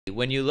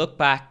When you look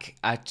back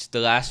at the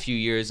last few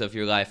years of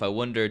your life, I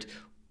wondered,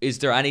 is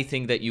there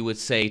anything that you would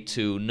say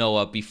to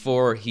Noah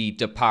before he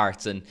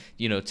departs and,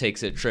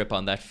 takes a trip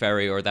on that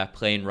ferry or that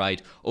plane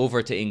ride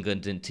over to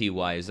England in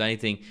TY? Is there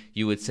anything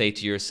you would say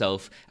to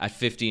yourself at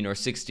 15 or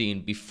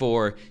 16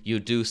 before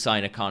you do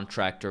sign a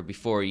contract or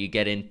before you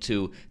get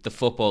into the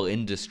football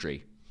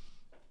industry?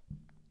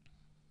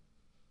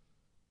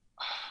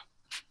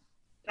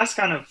 That's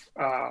kind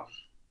of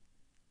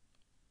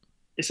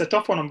it's a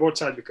tough one on both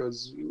sides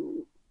because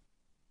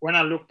when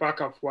I look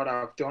back of what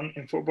I've done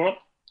in football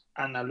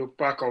and I look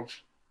back of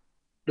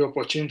the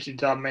opportunity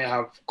that may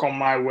have come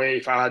my way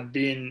if I had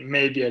been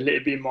maybe a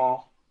little bit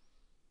more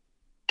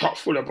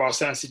thoughtful about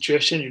certain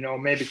situation,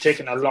 maybe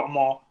taking a lot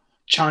more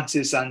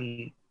chances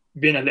and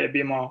being a little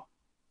bit more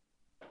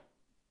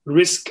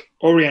risk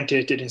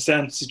orientated in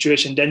certain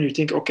situation, then you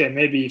think, okay,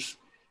 maybe if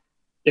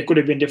it could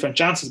have been different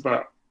chances.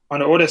 But on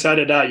the other side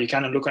of that, you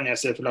kind of look on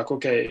yourself like,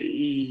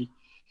 okay,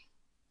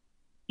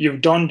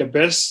 you've done the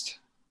best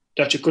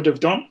that you could have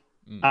done.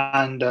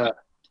 And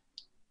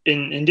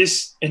in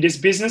this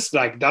business,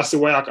 like that's the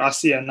way I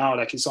see it now.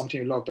 Like it's something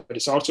you love, but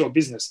it's also a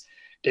business.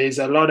 There's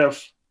a lot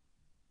of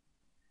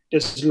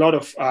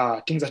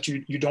things that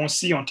you don't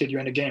see until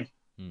you're in the game.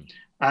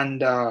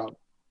 And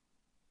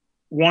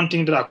one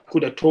thing that I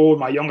could have told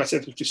my younger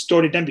self is to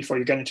study them before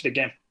you get into the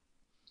game.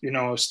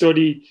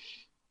 Study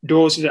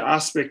those the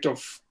aspect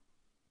of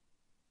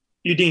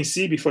you didn't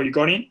see before you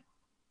got in.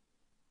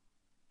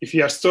 If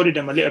you had studied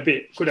them a little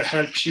bit, it could have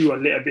helped you a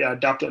little bit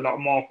adapt a lot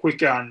more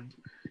quicker, and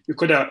you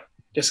could have,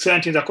 there's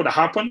certain things that could have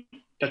happened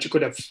that you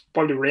could have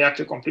probably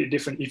reacted completely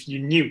different if you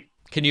knew.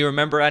 Can you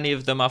remember any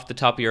of them off the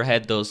top of your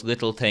head, those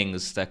little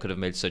things that could have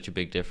made such a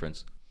big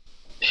difference?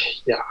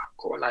 Yeah,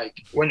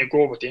 like when you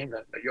go over to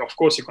England, like of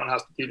course you're gonna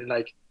have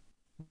to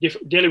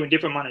dealing with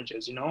different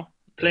managers,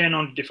 playing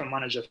on different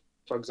managers,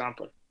 for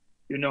example.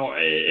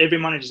 Every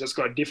manager has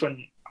got a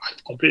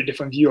completely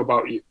different view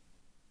about you.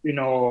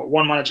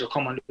 One manager will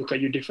come and look at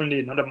you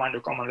differently, another manager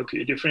will come and look at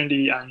you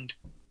differently. And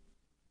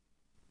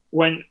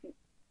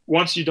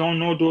once you don't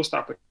know those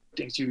type of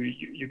things,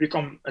 you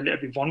become a little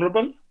bit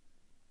vulnerable.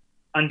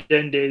 And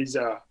then there's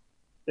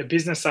the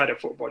business side of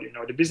football.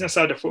 The business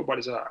side of football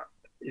is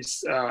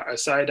a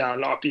side that a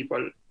lot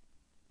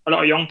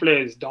of young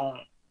players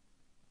don't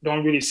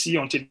really see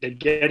until they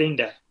get in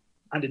there,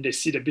 and then they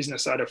see the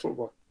business side of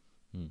football.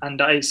 And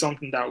that is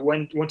something that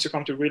once you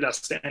come to realize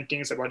certain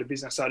things about the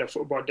business side of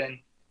football, then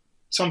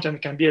sometimes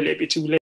it can be a little bit too late.